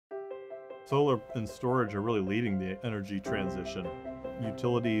Solar and storage are really leading the energy transition.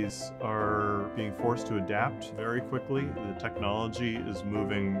 Utilities are being forced to adapt very quickly. The technology is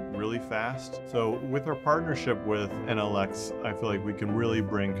moving really fast. So with our partnership with Enel X, I feel like we can really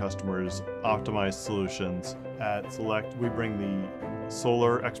bring customers optimized solutions. At Select, we bring the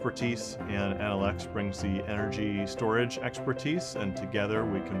solar expertise, and Enel X brings the energy storage expertise, and together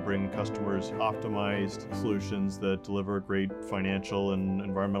we can bring customers optimized solutions that deliver great financial and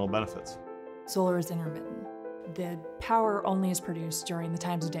environmental benefits. Solar is intermittent. The power only is produced during the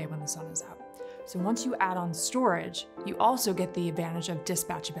times of day when the sun is out. So once you add on storage, you also get the advantage of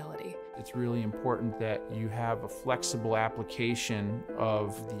dispatchability. It's really important that you have a flexible application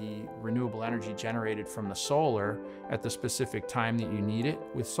of the renewable energy generated from the solar at the specific time that you need it.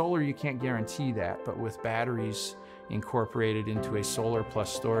 With solar, you can't guarantee that, but with batteries incorporated into a solar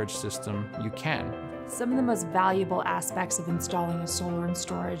plus storage system, you can. Some of the most valuable aspects of installing a solar and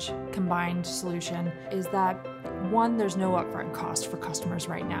storage combined solution is that, one, there's no upfront cost for customers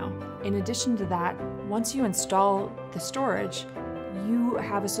right now. In addition to that, once you install the storage, you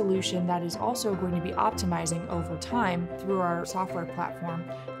have a solution that is also going to be optimizing over time through our software platform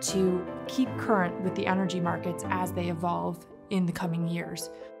to keep current with the energy markets as they evolve in the coming years.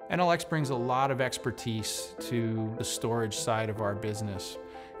 Enel X brings a lot of expertise to the storage side of our business.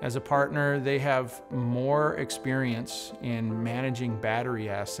 As a partner, they have more experience in managing battery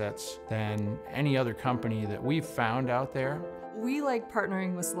assets than any other company that we've found out there. We like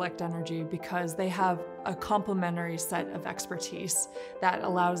partnering with Select Energy because they have a complementary set of expertise that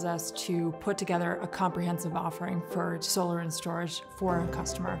allows us to put together a comprehensive offering for solar and storage for a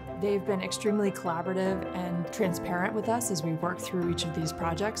customer. They've been extremely collaborative and transparent with us as we work through each of these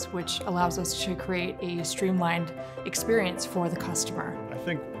projects, which allows us to create a streamlined experience for the customer. I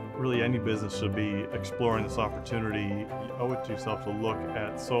think really any business should be exploring this opportunity. You owe it to yourself to look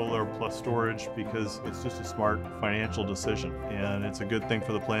at solar plus storage because it's just a smart financial decision, and it's a good thing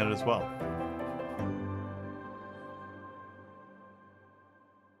for the planet as well.